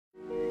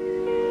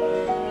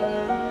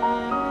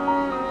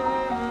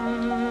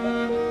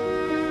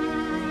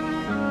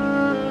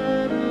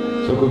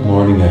So good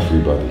morning,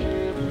 everybody.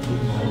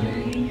 Good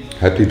morning.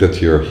 Happy that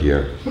you're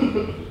here.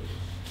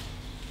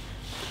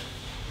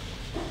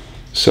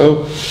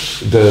 So,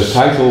 the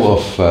title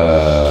of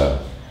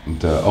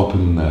the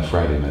Open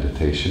Friday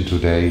meditation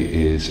today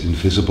is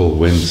Invisible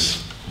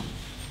Winds.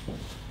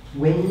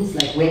 Winds,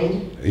 like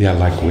wind? Yeah,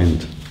 like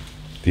wind.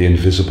 The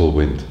invisible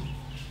wind.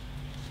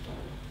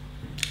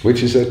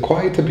 Which is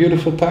quite a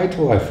beautiful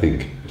title, I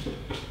think.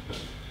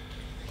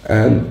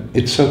 And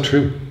it's so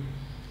true.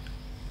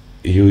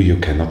 You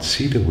cannot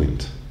see the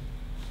wind.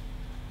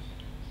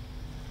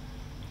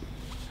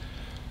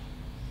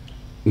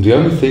 The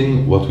only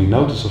thing what we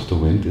notice of the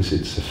wind is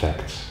its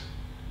effects.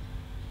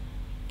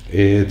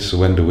 It's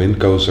when the wind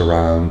goes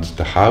around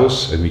the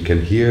house and we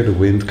can hear the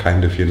wind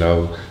kind of,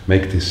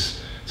 make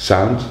this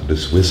sound,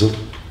 this whistle.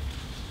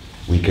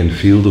 We can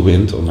feel the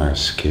wind on our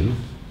skin.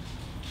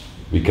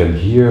 We can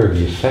hear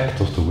the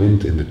effect of the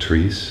wind in the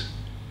trees.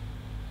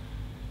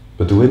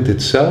 But the wind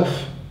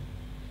itself,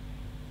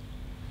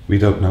 we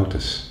don't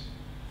notice.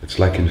 It's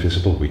like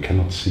invisible, we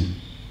cannot see.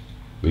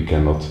 We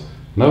cannot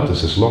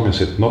notice as long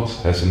as it not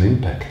has an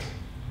impact.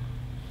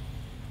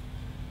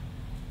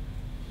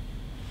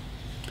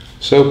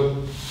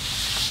 So,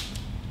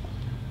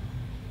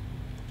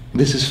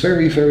 this is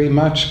very, very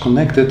much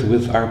connected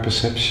with our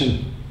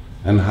perception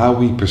and how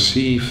we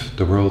perceive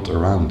the world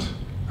around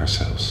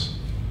ourselves.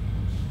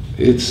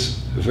 It's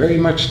very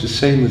much the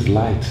same with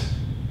light.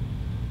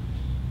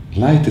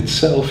 Light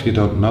itself you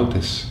don't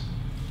notice.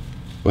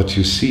 What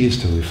you see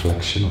is the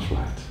reflection of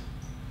light.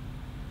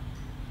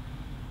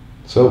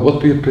 So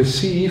what we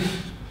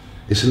perceive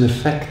is an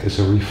effect, is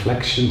a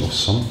reflection of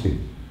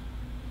something.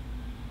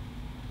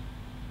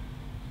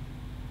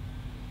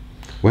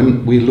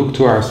 When we look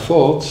to our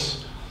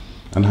thoughts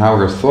and how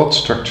our thought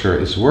structure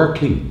is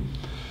working,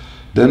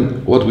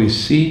 then what we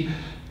see,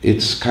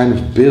 it's kind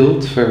of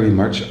built very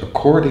much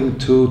according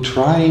to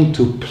trying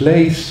to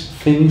place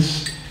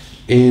things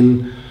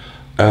in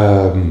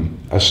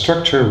a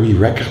structure we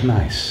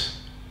recognize.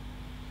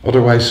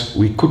 Otherwise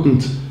we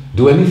couldn't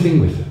do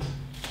anything with it.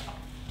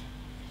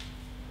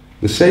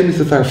 The same is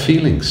with our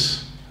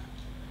feelings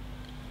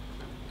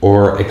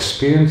or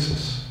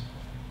experiences.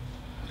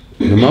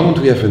 The moment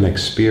we have an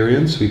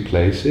experience, we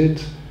place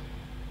it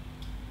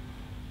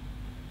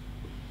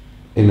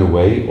in a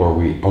way, or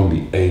we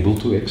only able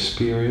to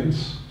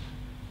experience,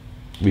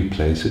 we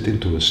place it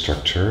into a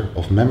structure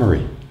of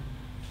memory.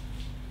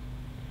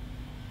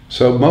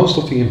 So most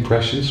of the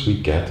impressions we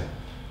get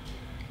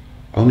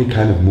only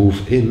kind of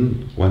move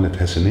in when it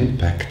has an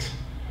impact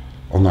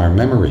on our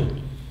memory.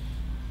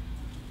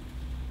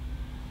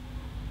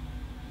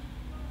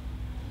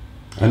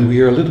 And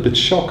we are a little bit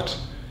shocked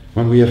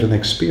when we have an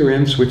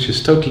experience which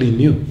is totally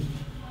new.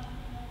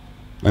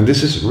 And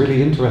this is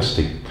really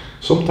interesting.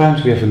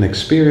 Sometimes we have an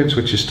experience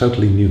which is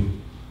totally new.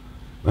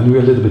 And we're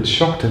a little bit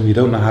shocked and we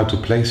don't know how to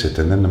place it.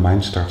 And then the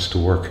mind starts to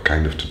work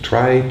kind of to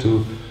try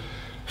to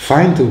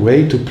find a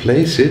way to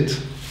place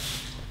it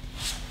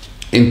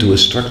into a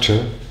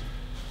structure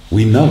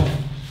we know,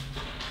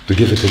 to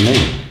give it a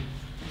name,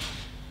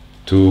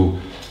 to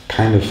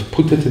kind of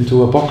put it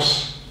into a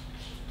box.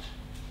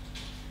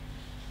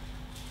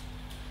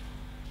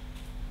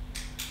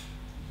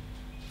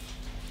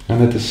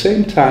 And at the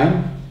same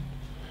time,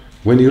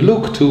 when you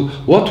look to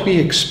what we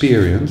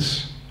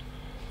experience,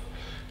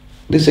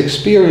 this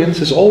experience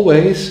is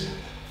always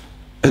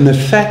an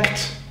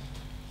effect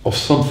of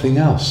something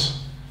else.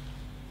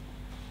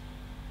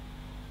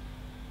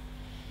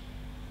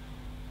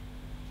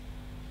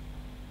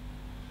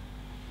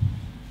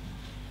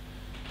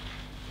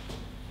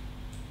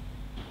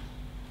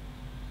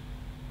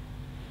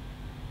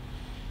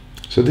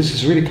 So this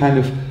is really kind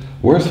of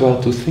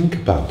worthwhile to think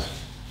about.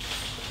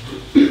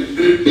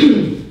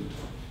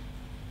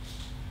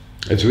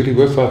 It's really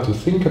worthwhile to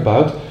think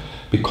about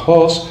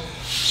because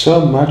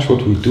so much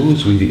what we do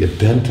is we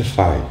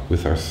identify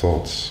with our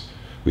thoughts.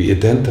 We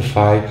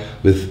identify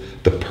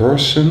with the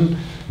person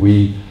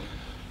we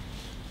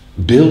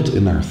build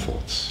in our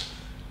thoughts.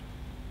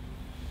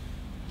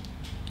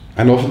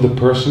 And often the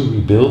person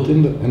we build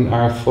in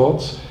our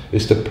thoughts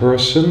is the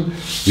person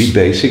we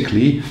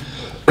basically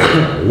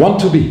want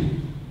to be.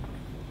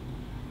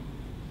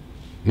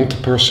 Not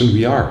the person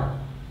we are,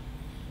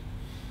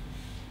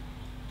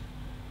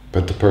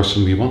 but the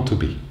person we want to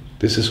be.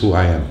 This is who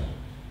I am.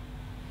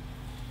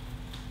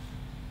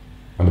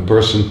 And the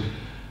person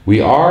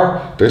we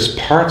are, there's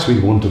parts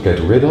we want to get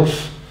rid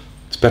of.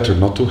 It's better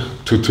not to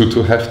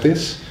have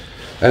this.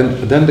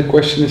 And then the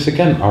question is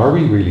again, are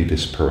we really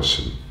this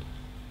person?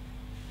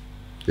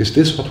 Is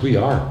this what we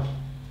are?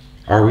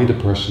 Are we the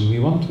person we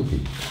want to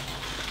be?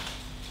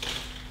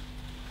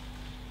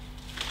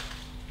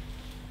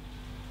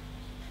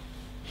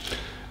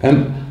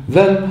 And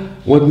then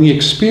when we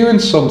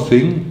experience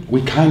something,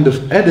 we kind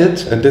of add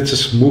it, and that's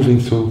just moving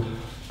through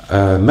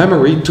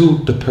memory to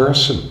the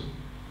person.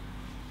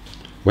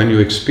 When you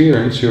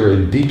experience you're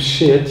in deep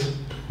shit,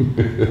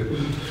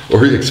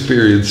 or you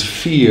experience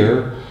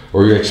fear,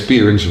 or you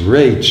experience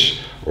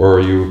rage, or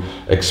you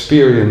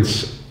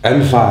experience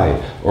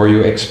envy, or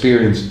you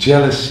experience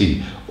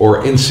jealousy,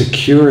 or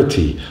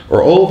insecurity,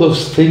 or all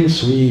those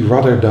things we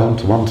rather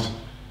don't want.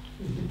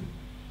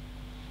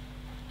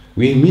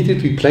 We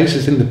immediately place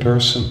it in the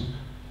person.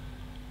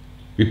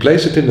 We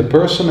place it in the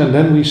person and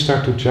then we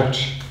start to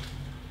judge.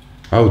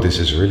 Oh, this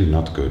is really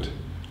not good.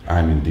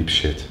 I'm in deep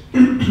shit.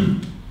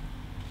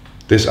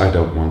 This I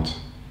don't want.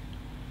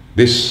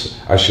 This,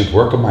 I should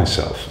work on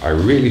myself. I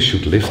really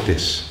should lift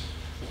this.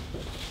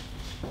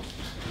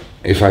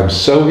 If I'm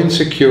so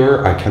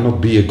insecure, I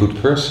cannot be a good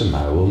person.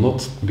 I will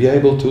not be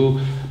able to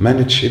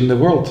manage in the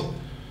world,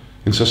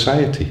 in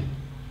society.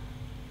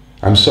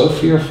 I'm so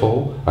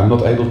fearful, I'm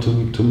not able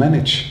to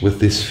manage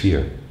with this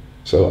fear.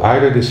 So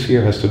either this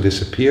fear has to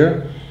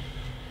disappear,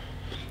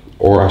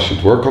 or I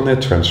should work on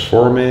it,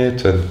 transform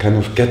it, and kind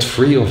of get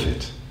free of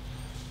it.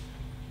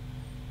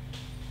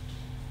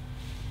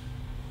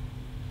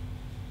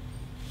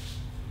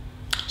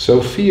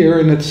 So fear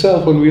in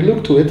itself, when we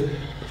look to it,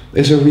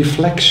 is a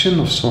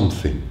reflection of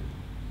something.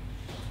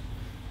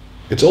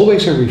 It's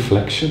always a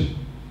reflection.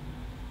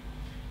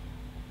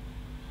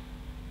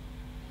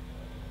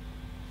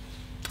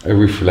 A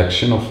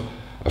reflection of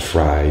a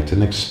fright,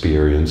 an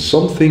experience,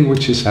 something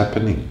which is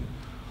happening,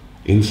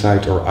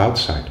 inside or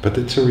outside, but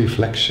it's a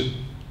reflection.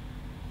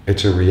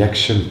 It's a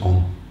reaction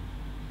on.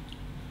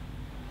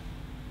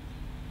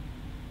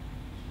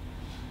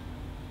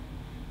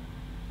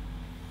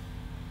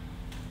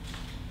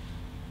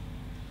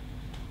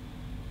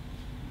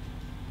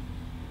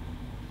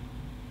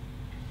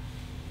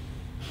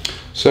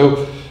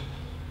 So,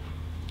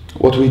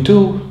 what we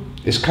do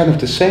is kind of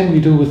the same we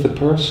do with the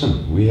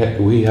person. We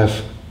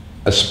have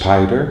a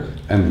spider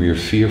and we are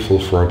fearful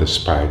for the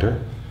spider.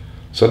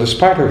 So the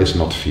spider is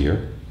not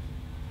fear.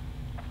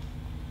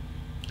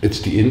 It's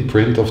the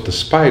imprint of the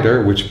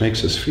spider which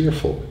makes us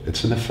fearful.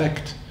 It's an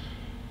effect.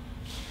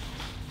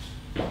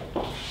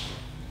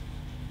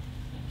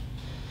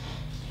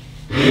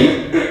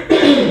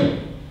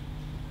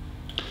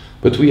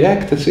 But we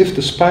act as if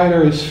the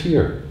spider is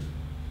fear,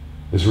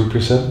 is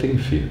representing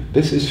fear.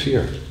 This is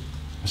fear.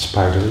 A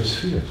spider is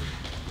fear.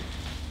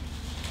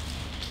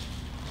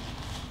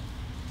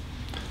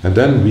 And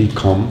then we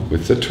come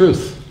with the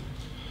truth.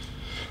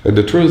 And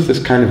the truth is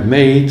kind of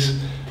made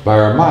by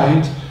our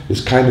mind,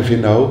 is kind of,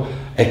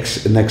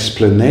 an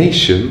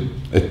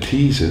explanation, a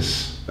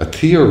thesis, a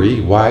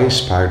theory why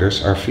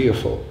spiders are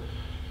fearful.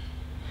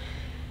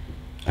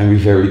 And we're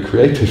very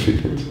creative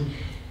in it.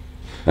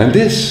 And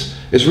this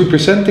is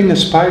representing a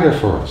spider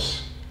for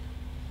us.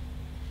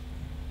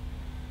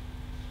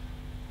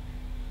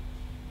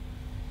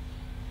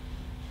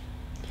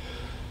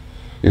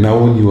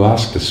 When you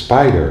ask the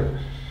spider,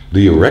 do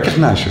you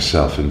recognize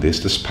yourself in this?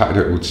 The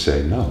spider would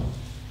say no.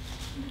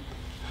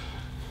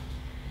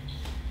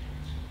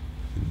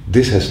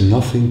 This has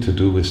nothing to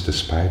do with the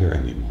spider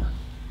anymore.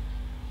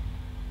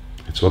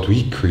 It's what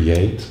we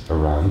create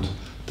around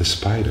the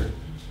spider.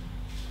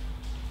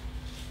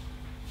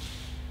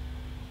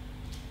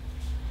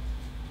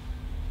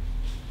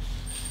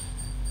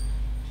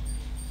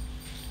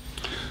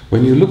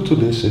 When you look to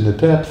this in the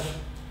depth,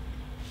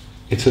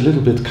 it's a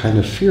little bit kind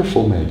of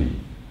fearful maybe.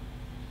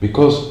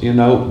 Because,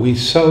 we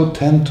so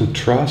tend to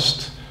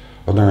trust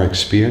on our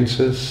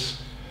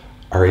experiences,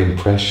 our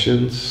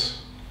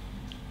impressions,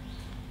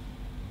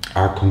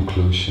 our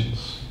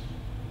conclusions,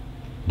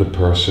 the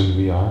person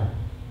we are.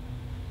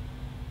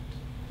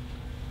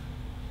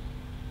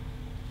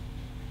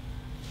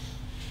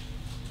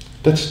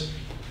 That's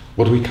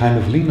what we kind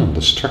of lean on,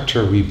 the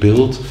structure we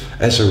build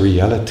as a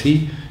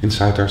reality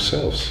inside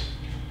ourselves.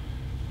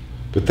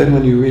 But then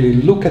when you really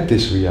look at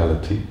this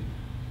reality,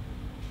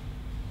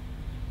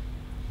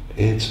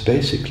 it's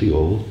basically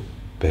all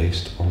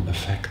based on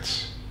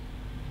effects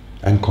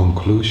and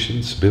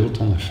conclusions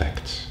built on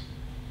effects.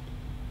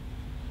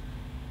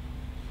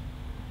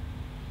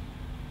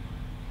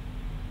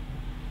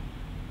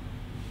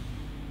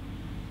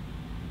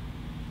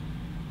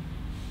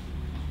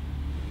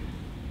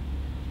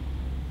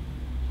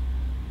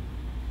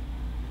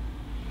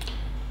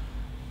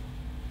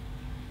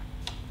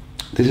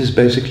 This is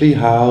basically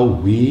how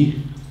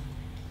we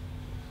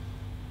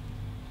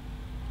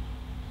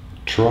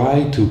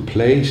try to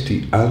place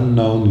the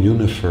unknown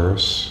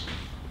universe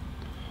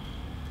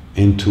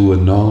into a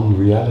known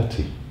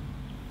reality.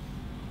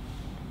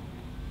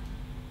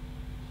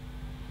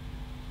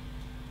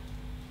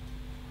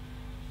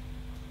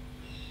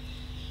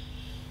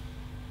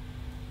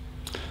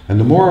 And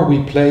the more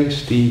we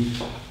place the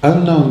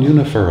unknown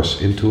universe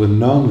into a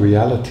known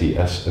reality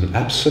as an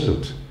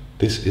absolute,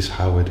 this is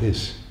how it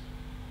is,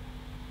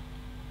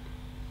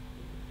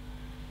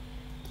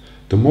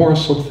 the more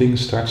something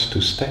starts to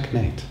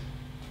stagnate.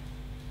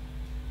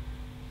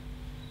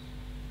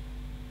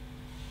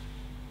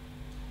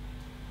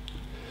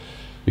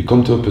 We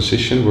come to a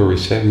position where we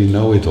say we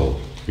know it all,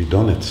 we've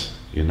done it,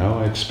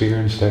 I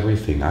experienced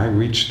everything, I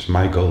reached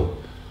my goal.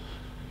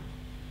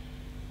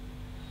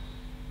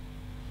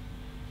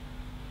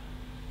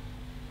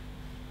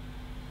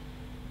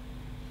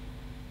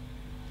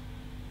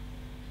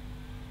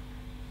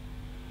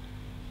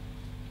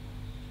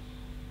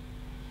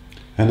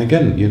 And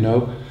again,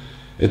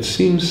 it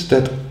seems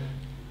that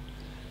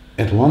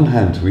at one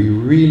hand we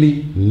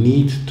really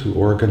need to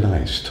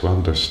organize, to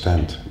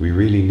understand. We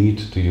really need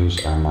to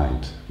use our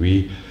mind.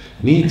 We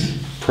need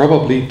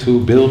probably to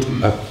build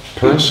a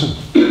person.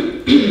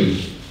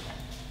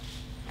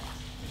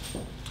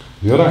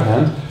 On the other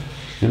hand,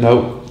 you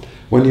know,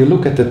 when you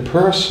look at the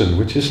person,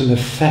 which is an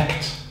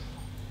effect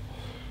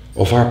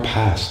of our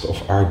past,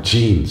 of our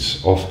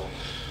genes, of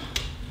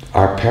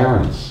our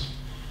parents,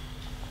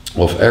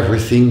 of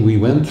everything we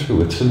went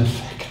through, it's an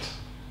effect.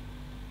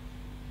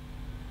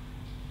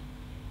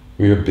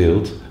 We are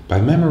built by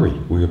memory,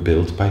 we are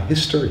built by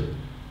history.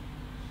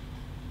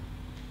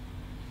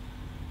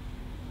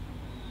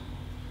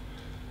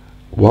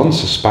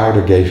 Once a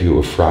spider gave you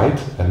a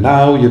fright, and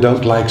now you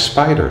don't like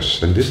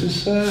spiders. And this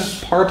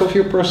is part of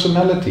your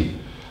personality.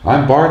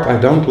 I'm Bart, I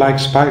don't like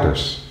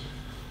spiders.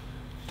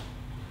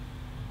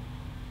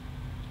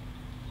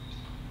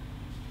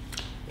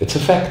 It's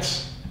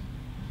effects.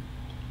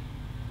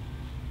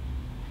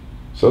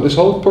 So this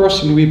whole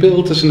person we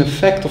built is an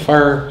effect of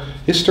our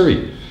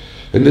history.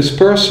 And this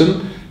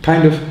person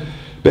kind of,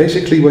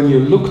 basically when you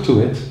look to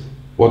it,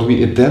 what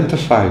we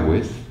identify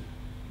with,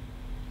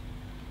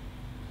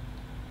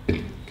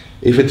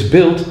 if it's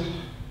built,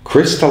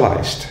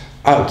 crystallized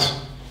out,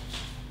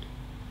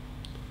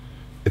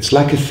 it's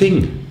like a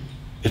thing.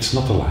 It's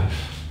not alive.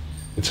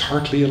 It's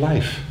hardly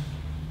alive.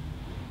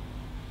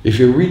 If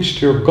you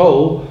reached your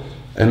goal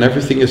and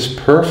everything is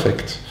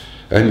perfect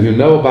and you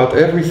know about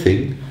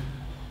everything,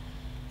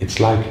 it's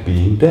like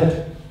being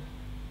dead.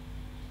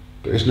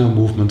 There is no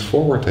movement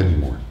forward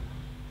anymore.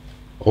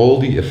 All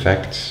the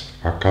effects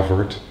are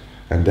covered,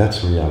 and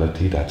that's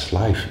reality, that's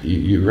life.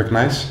 You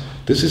recognize?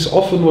 This is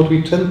often what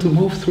we tend to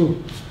move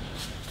through,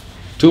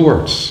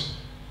 towards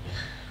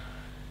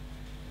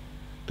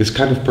this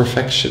kind of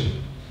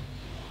perfection.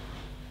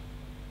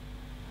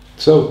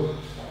 So,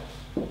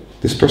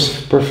 this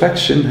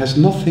perfection has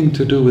nothing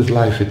to do with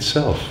life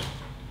itself.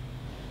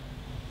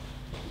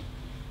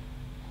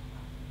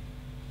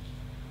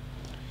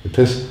 It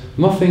has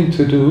nothing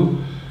to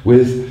do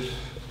with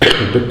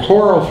the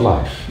core of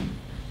life.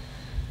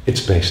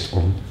 It's based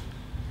on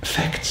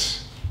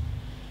effects.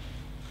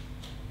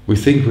 We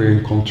think we're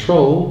in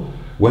control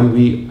when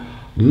we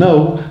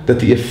know that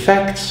the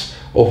effects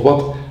of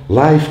what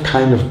life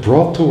kind of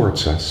brought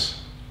towards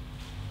us,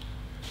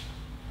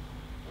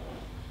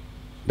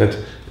 that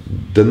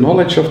the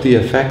knowledge of the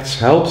effects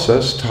helps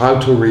us to how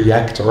to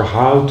react or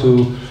how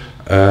to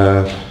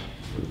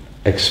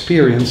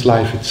experience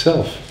life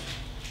itself.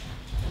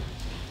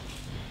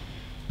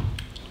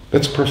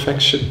 That's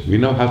perfection. We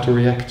know how to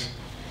react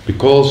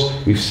because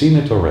we've seen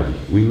it already.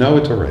 We know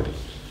it already.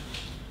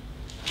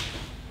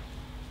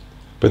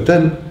 But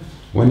then,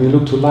 when you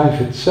look to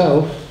life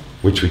itself,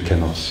 which we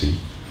cannot see,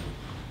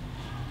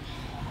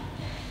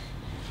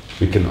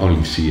 we can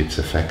only see its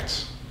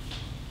effects.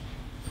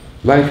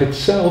 Life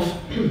itself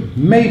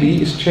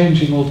maybe is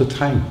changing all the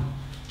time.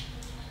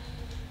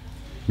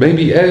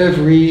 Maybe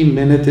every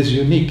minute is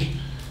unique.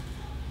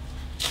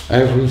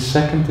 Every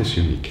second is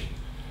unique.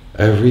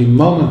 Every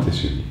moment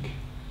is unique.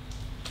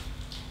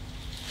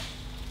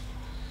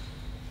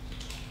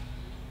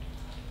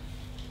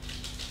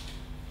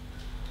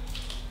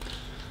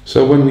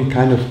 So when we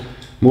kind of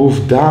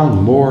move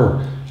down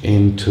more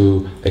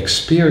into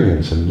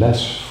experience and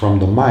less from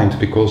the mind,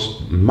 because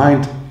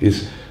mind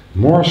is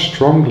more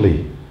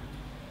strongly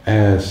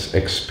as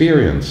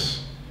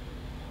experience,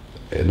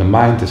 and the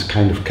mind is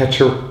kind of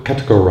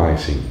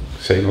categorizing,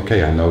 saying,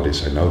 okay, I know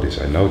this, I know this,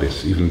 I know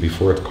this, even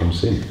before it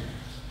comes in.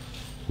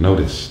 Know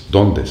this,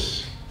 done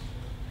this,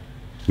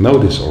 know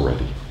this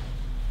already.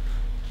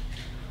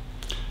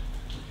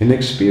 In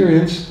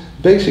experience,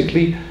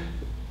 basically,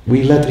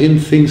 we let in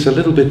things a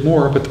little bit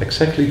more, but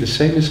exactly the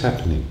same is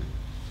happening.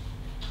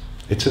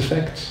 It's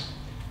effects.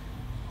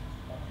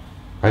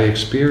 I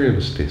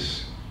experience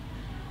this.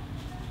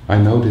 I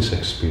know this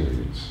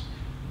experience.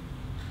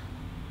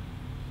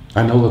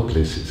 I know what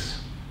bliss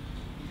is.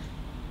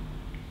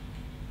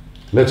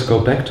 Let's go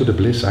back to the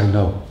bliss I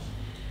know.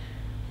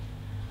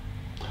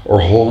 Or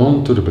hold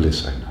on to the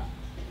bliss I know.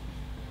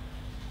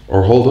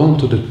 Or hold on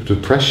to the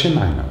depression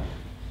I know.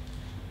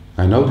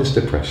 I know this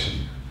depression.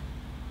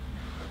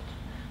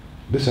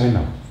 This I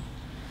know.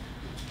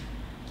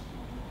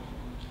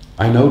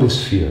 I know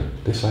this fear.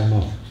 This I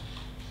know.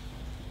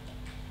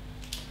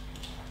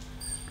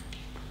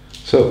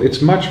 So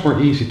it's much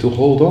more easy to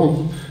hold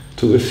on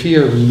to a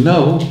fear we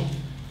know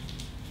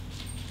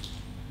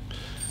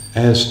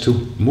as to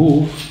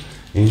move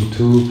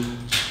into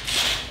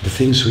the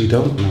things we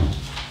don't know.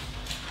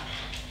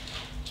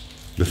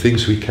 The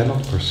things we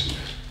cannot perceive.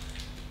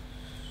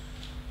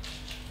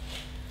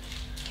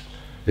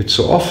 It's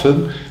so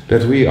often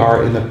that we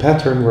are in a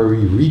pattern where we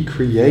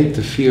recreate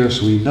the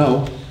fears we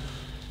know,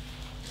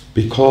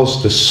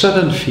 because the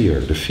sudden fear,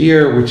 the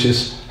fear which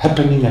is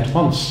happening at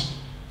once,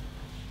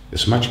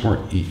 is much more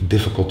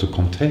difficult to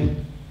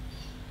contain.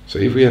 So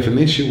if we have an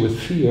issue with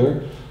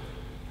fear,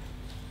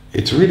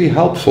 it's really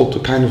helpful to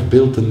kind of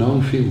build the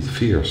known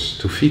fears,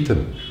 to feed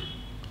them.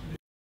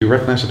 You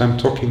recognize what I'm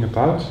talking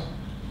about?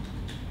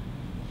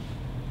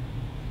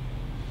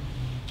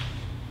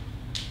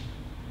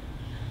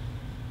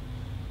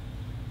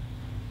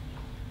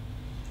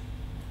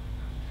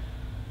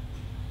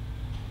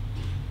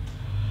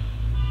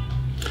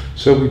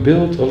 So we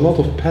build a lot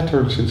of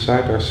patterns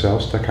inside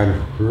ourselves that kind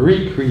of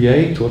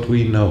recreate what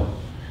we know.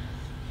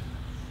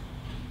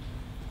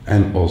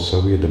 And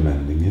also we are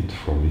demanding it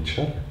from each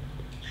other.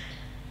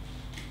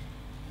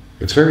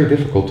 It's very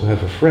difficult to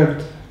have a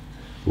friend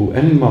who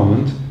any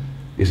moment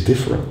is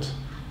different.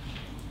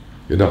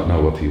 You don't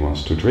know what he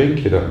wants to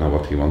drink, you don't know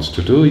what he wants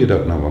to do, you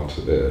don't know what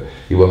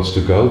he wants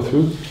to go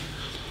through,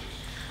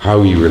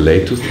 how he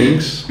relate to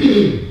things.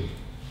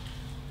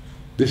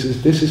 This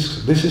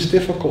is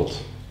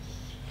difficult.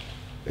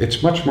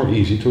 It's much more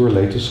easy to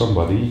relate to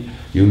somebody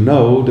you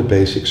know the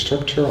basic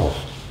structure of.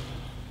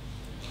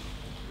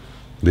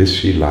 This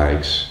she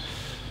likes,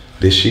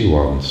 this she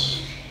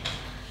wants,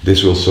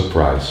 this will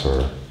surprise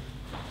her.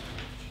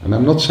 And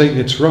I'm not saying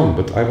it's wrong,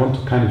 but I want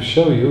to kind of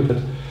show you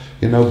that,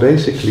 you know,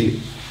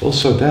 basically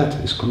also that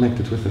is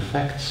connected with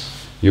effects.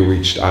 You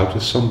reached out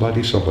with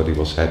somebody, somebody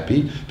was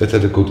happy, that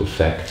had a good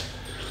effect.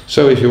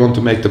 So if you want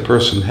to make the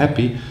person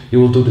happy, you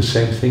will do the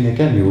same thing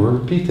again, you will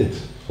repeat it,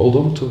 hold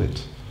on to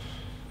it.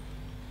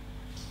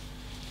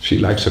 She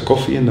likes a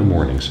coffee in the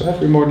morning, so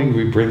every morning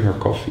we bring her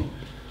coffee.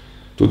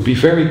 It would be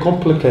very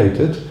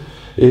complicated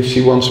if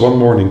she wants one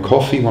morning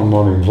coffee, one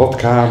morning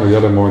vodka, the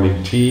other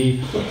morning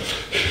tea,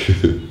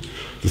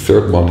 the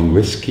third morning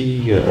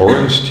whiskey,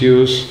 orange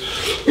juice.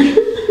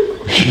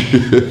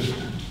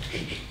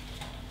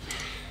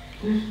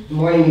 The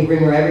morning you bring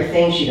her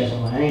everything, she doesn't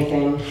want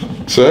anything.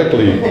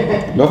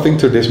 Exactly. Nothing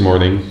to this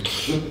morning.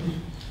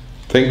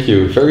 Thank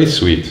you, very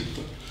sweet.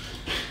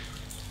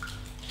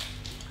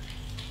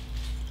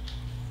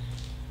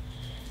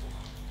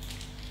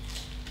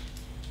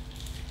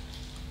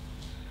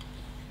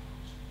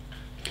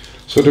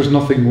 So there's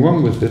nothing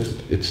wrong with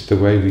it, it's the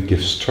way we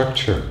give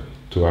structure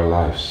to our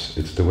lives.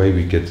 It's the way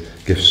we give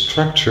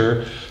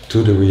structure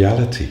to the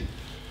reality.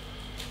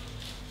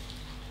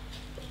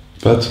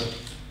 But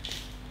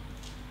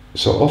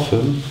so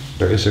often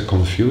there is a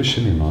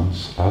confusion in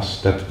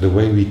us that the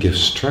way we give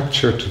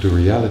structure to the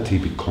reality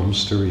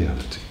becomes the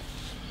reality.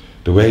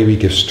 The way we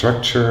give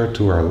structure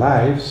to our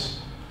lives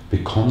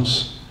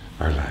becomes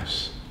our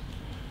lives.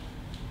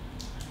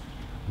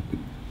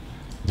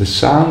 The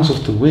sounds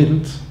of the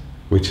wind,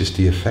 which is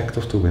the effect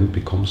of the wind,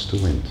 becomes the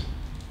wind.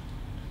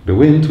 The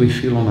wind we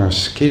feel on our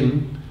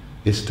skin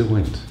is the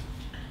wind.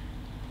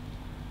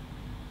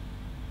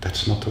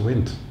 That's not the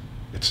wind.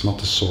 It's not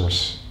the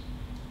source.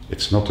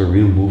 It's not the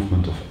real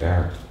movement of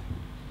air.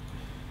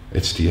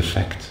 It's the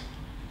effect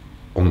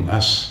on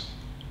us.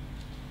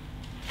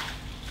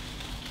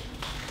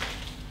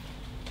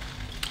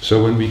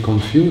 So when we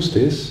confuse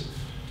this,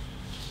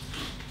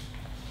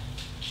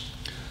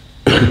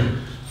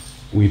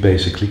 we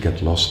basically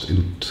get lost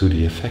into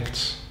the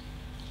effects.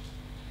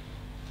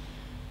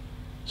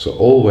 So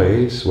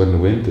always when the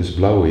wind is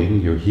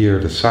blowing, you hear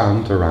the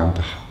sound around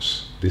the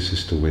house. This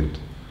is the wind,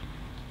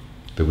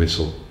 the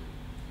whistle.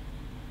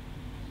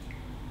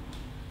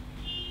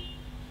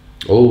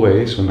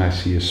 Always when I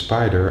see a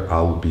spider,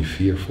 I'll be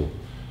fearful.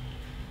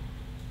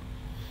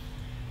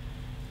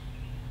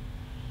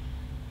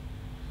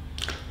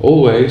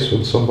 Always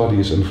when somebody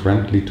is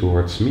unfriendly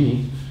towards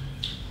me,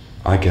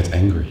 I get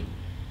angry.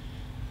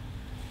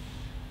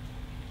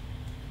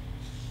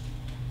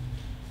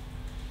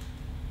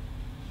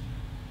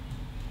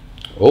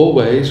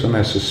 Always when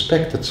I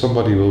suspect that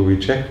somebody will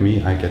reject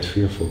me, I get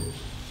fearful.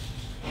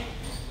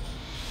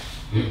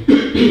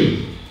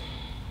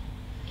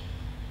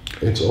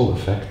 It's all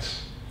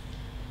effects.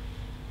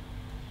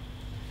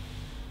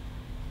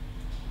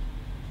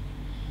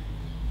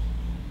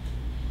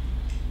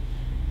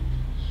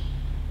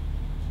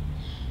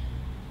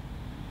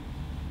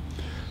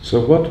 So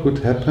what would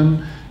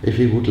happen if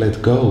we would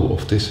let go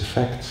of this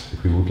effect?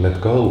 If we would let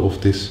go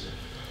of this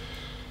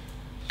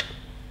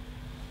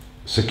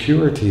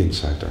security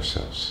inside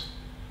ourselves?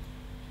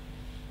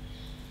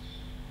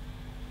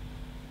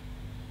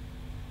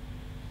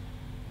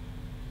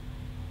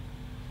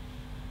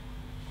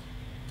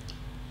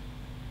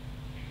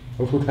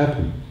 What would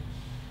happen?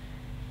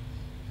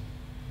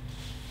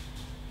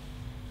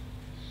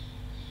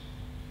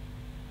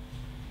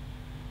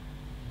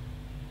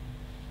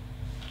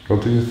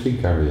 What do you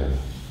think, Ariella?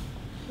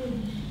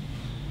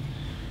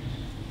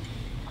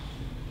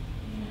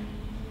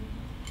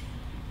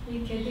 We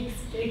can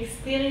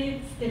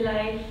experience the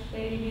life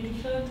in a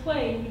different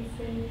way.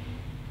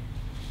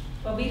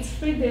 Maybe it's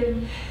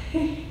freedom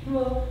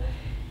more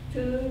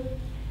to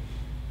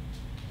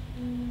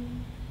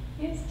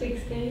yes, to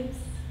experience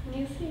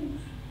new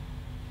things.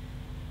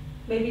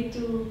 Maybe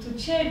to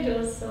change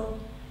also.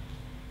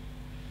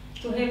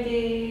 To have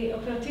the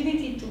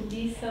opportunity to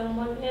be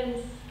someone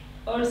else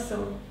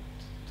also.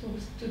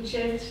 To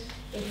change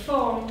the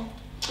form,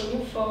 a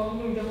new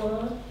form in the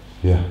world.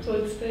 Yeah.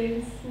 To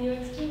experience new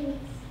experience.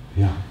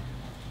 Yeah.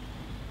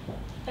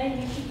 I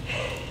like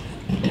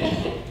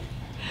it.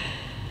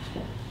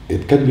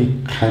 It can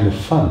be kind of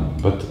fun,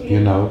 but Yeah. you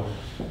know,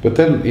 but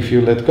then if you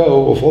let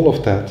go of all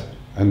of that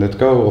and let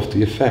go of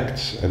the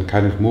effects and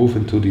kind of move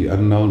into the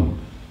unknown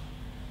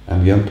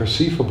and the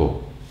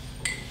unperceivable,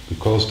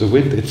 because the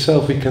wind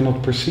itself we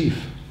cannot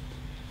perceive.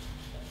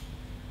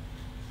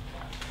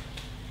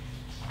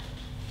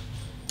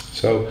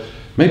 So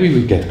maybe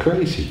we get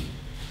crazy.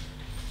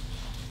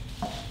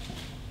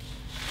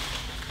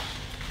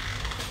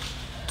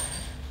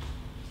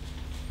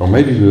 Or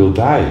maybe we will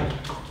die.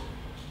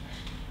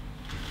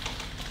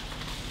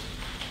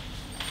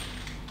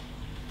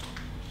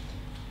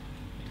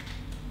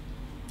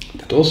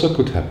 That also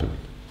could happen.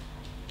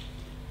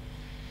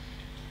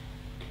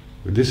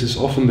 But this is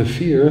often the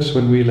fears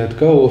when we let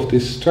go of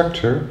this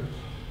structure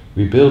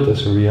we build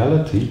as a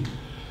reality.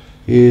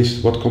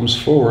 Is what comes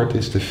forward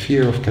is the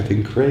fear of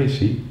getting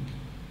crazy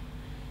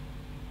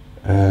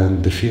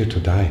and the fear to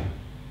die.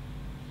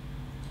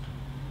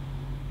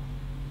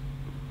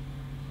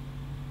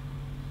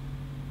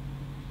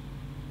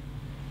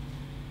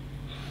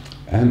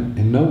 And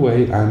in no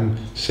way I'm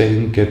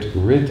saying get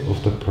rid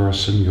of the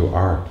person you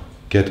are.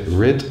 Get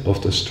rid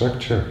of the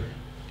structure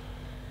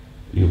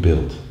you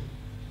build.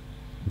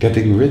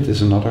 Getting rid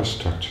is another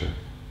structure.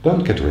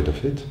 Don't get rid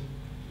of it.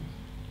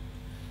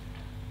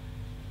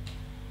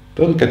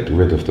 Don't get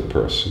rid of the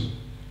person.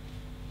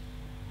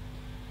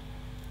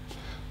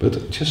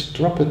 But just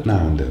drop it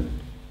now and then.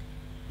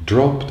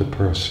 Drop the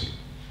person.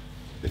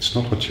 It's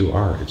not what you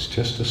are. It's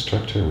just a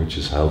structure which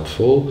is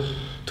helpful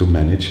to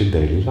manage in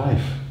daily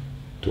life,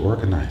 to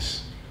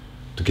organize,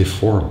 to give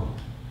form.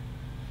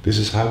 This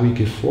is how we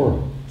give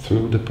form,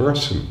 through the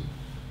person.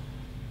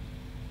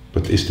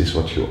 But is this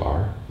what you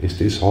are? Is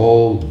this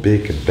whole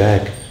big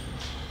bag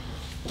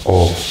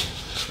of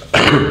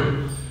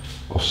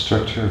of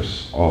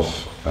structures,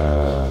 of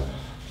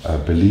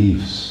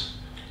beliefs,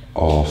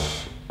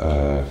 of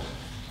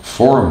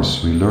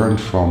forms we learned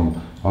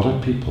from other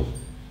people,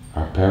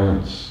 our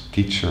parents,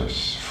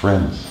 teachers,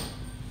 friends,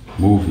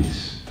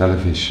 movies,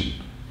 television?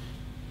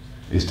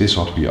 Is this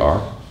what we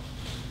are?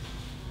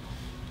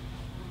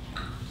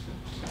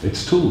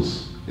 It's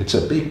tools. It's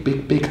a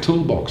big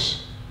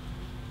toolbox.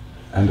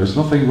 And there's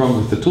nothing wrong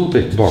with the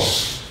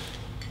toolbox.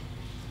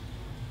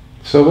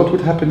 So what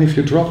would happen if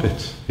you drop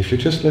it? If you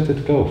just let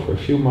it go for a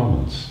few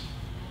moments?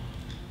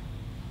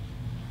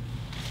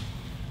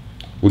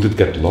 Would it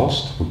get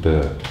lost? Would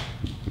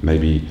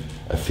maybe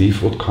a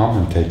thief would come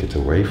and take it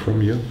away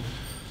from you?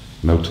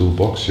 No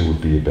toolbox, you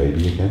would be a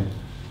baby again.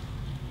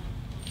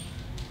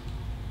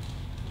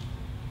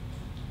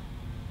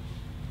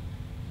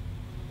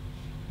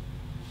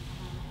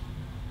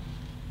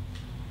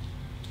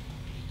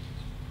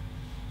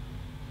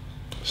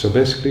 So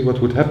basically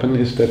what would happen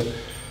is that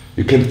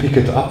you can pick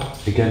it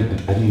up again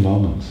at any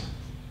moment.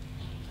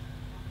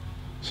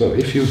 So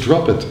if you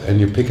drop it and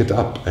you pick it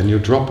up, and you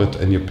drop it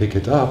and you pick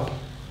it up,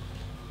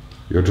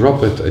 you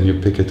drop it and you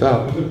pick it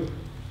up, what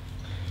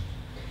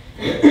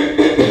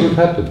would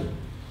happen?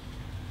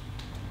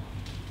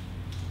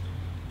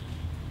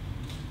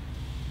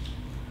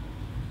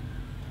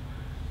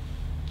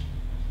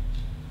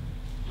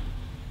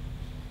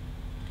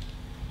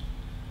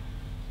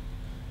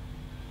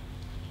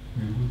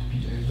 We would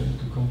be able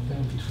to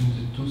compare between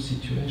the two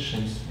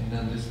situations and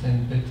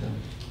understand better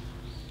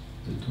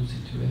the two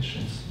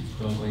situations if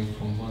we are going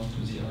from one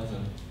to the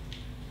other.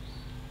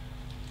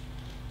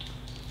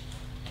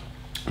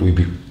 We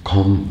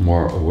become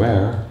more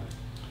aware,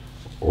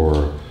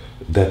 or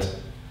that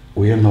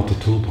we are not the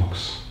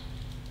toolbox.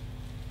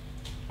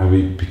 And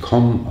we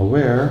become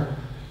aware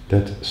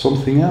that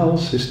something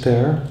else is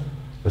there,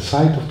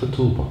 aside of the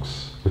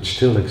toolbox, which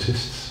still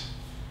exists.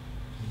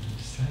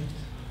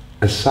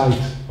 A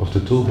side of the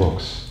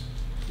toolbox,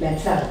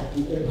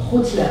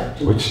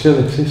 which still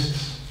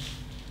exists.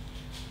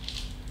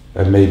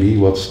 And maybe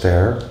what's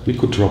there, we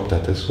could drop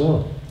that as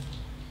well.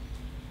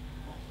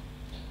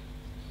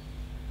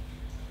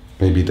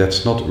 Maybe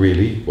that's not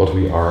really what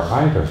we are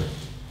either.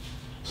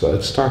 So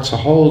it starts a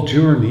whole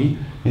journey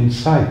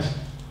inside.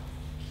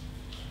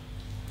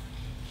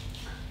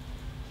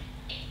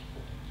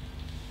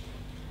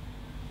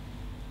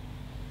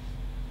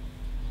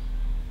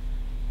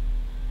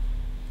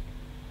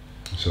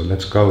 So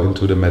let's go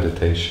into the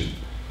meditation.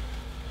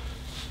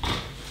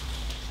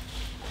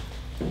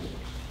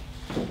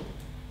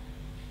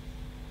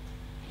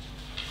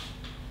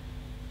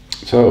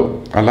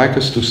 So I'd like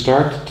us to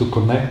start to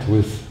connect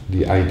with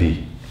the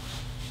ID.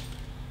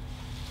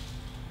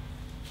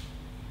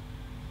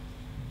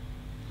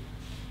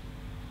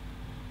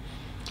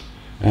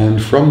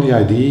 And from the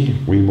ID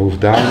we move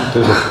down to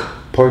the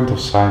point of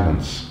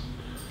silence.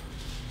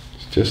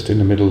 It's just in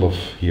the middle of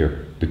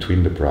here,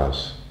 between the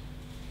brows.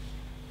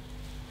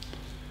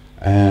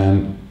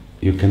 And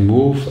you can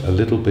move a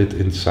little bit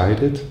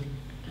inside it.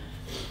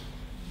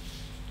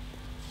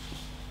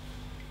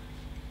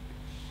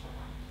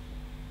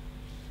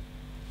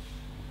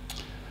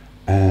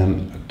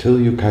 And until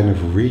you kind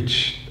of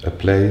reach a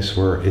place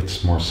where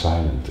it's more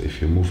silent.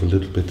 If you move a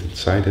little bit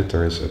inside it,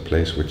 there is a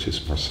place which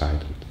is more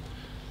silent.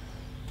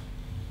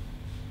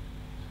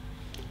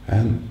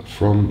 And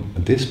from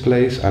this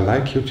place, I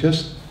like you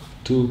just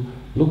to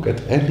look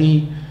at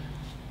any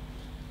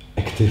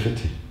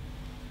activity.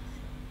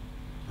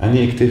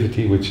 Any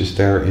activity which is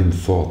there in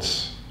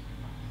thoughts.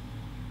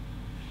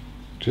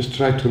 Just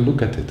try to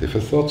look at it. If a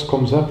thought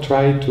comes up,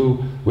 try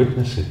to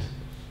witness it.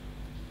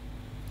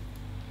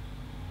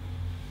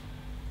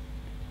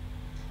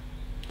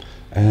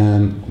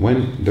 And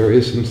when there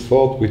is a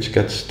thought which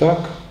gets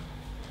stuck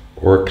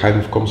or kind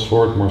of comes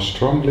forward more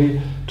strongly,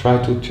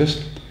 try to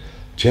just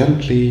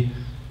gently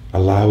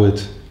allow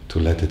it to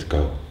let it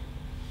go.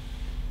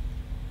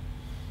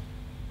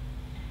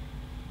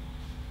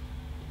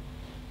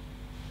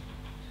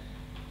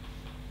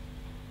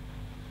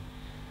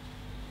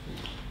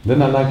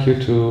 Then I'd like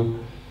you to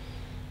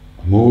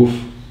move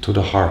to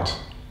the heart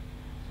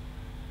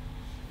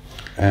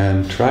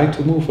and try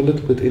to move a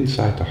little bit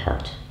inside the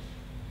heart.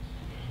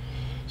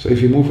 So if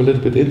you move a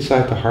little bit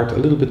inside the heart, a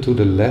little bit to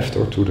the left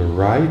or to the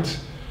right,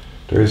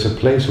 there is a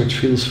place which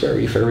feels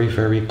very, very,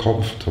 very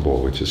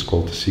comfortable, which is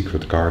called the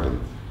secret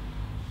garden.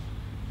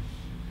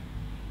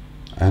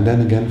 And then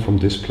again, from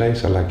this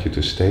place, I'd like you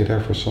to stay there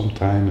for some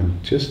time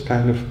and just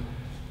kind of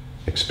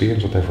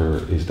experience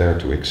whatever is there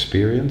to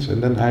experience.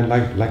 And then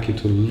I'd like you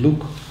to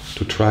look,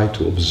 to try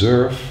to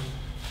observe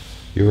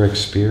your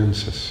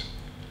experiences.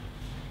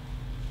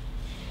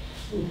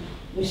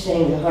 You're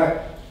saying the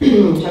heart,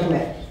 talking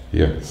about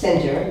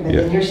center, but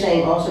then you're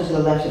saying also to the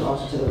left and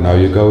also to the right. Now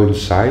you go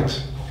inside,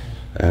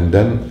 and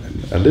then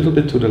a little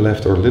bit to the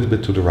left or a little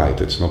bit to the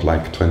right. It's not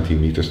like 20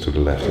 meters to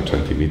the left or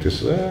 20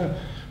 meters.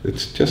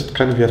 It's just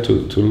kind of, you have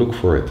to look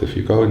for it. If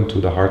you go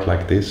into the heart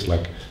like this,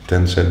 like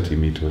 10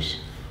 centimeters,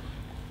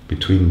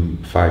 between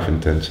 5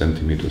 and 10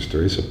 centimeters,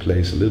 there is a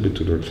place a little bit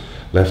to the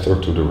left or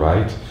to the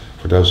right,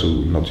 for those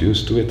who are not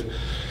used to it,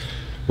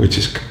 which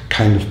is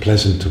kind of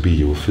pleasant to be.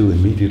 You will feel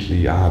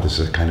immediately, this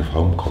is a kind of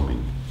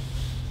homecoming.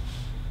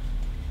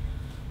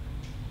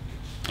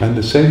 And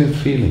the same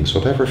feelings,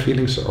 whatever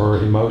feelings or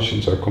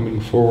emotions are coming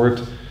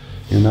forward,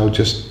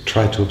 just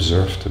try to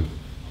observe them.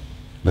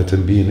 Let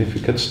them be, and if you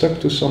get stuck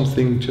to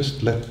something,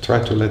 just try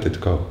to let it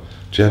go.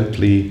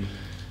 Gently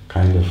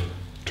kind of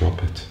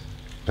drop it.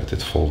 Let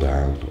it fall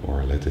down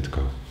or let it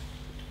go.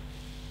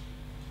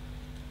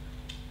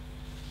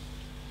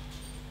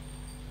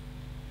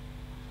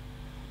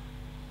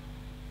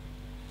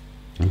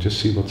 And just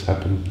see what's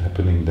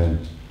happening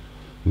then.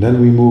 And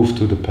then we move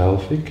to the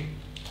pelvic.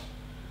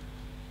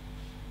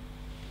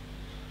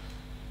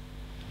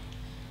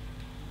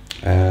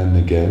 And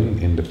again,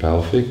 in the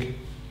pelvic,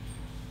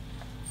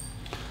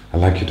 I'd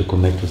like you to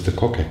connect with the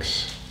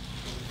coccyx.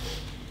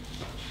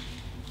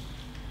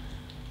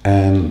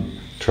 And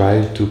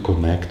try to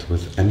connect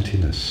with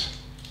emptiness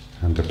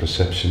and the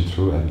perception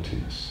through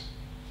emptiness.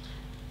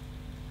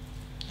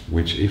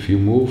 Which, if you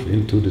move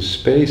into the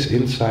space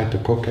inside the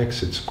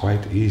coccyx, it's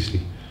quite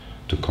easy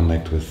to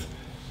connect with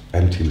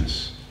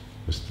emptiness,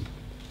 with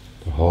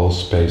the whole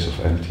space of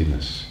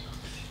emptiness.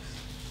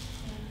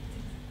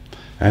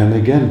 And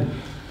again,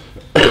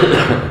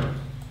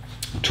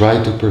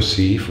 try to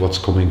perceive what's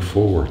coming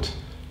forward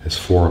as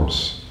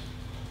forms,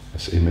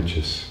 as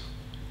images.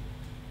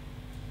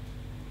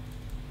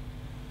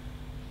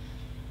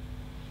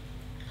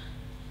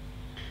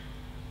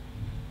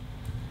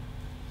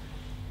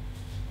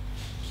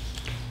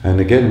 And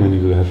again, when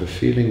you have a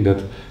feeling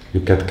that you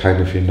get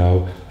kind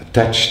of,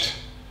 attached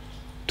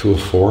to a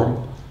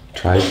form,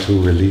 try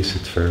to release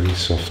it very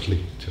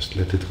softly. Just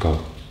let it go.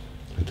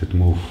 Let it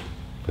move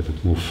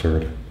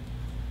further.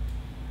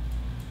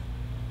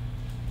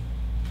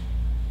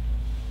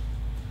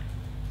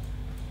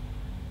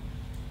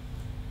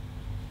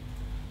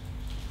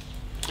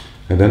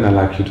 And then I'd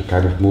like you to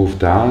kind of move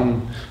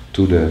down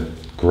to the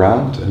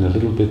ground and a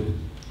little bit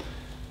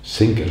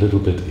sink a little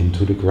bit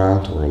into the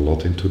ground, or a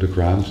lot into the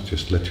ground.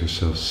 Just let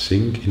yourself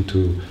sink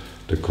into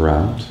the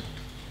ground.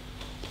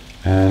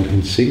 And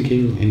in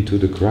sinking into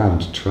the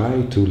ground,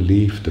 try to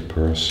leave the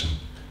person.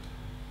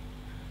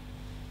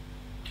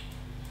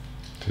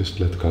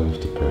 Just let go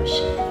of the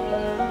person.